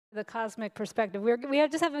the cosmic perspective.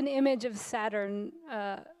 Just have an image of Saturn,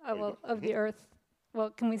 of the Earth. Well,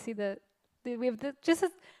 can we see we have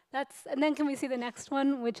and then can we see the next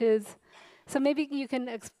one, which is, so maybe you can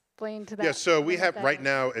explain to that. Yeah, so we have right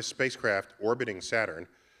now a spacecraft orbiting Saturn.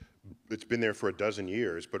 It's been there for a dozen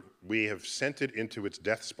years, but we have sent it into its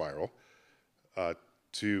death spiral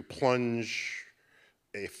to plunge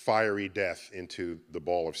a fiery death into the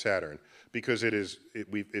ball of Saturn, because it's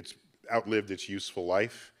outlived its useful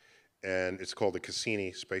life, and it's called the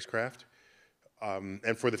Cassini spacecraft.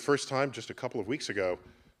 And for the first time, just a couple of weeks ago,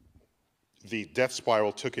 the death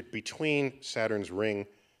spiral took it between Saturn's ring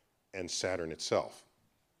and Saturn itself.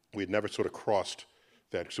 We had never sort of crossed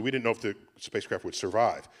that, so we didn't know if the spacecraft would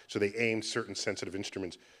survive. So they aimed certain sensitive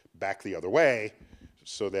instruments back the other way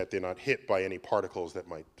so that they're not hit by any particles that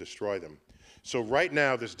might destroy them. So right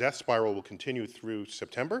now, this death spiral will continue through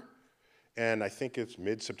September, and I think it's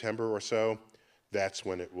mid-September or so, that's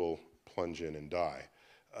when it will plunge in and die.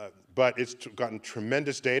 But it's gotten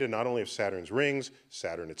tremendous data, not only of Saturn's rings,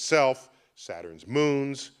 Saturn itself, Saturn's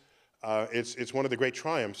moons. It's one of the great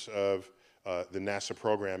triumphs of the NASA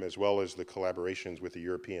program, as well as the collaborations with the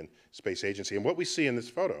European Space Agency. And what we see in this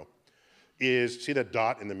photo is, see that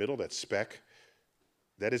dot in the middle, that speck?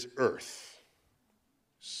 That is Earth,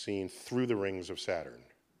 seen through the rings of Saturn.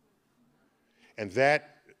 And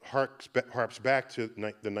that harps back to the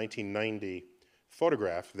 1990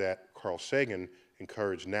 photograph that Carl Sagan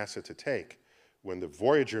encouraged NASA to take when the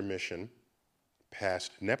Voyager mission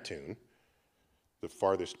passed Neptune, the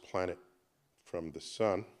farthest planet from the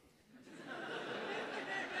sun.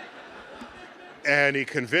 And he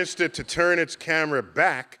convinced it to turn its camera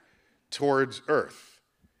back towards Earth.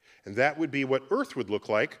 And that would be what Earth would look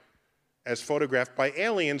like as photographed by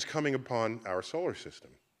aliens coming upon our solar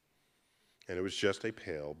system. And it was just a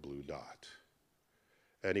pale blue dot.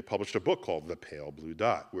 And he published a book called The Pale Blue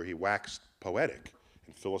Dot, where he waxed poetic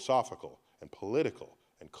and philosophical and political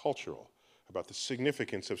and cultural about the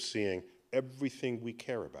significance of seeing everything we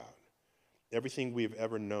care about, everything we've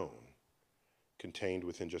ever known, contained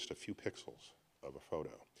within just a few pixels of a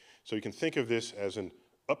photo. So you can think of this as an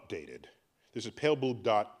updated, this is Pale Blue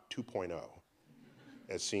Dot 2.0,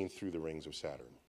 as seen through the rings of Saturn.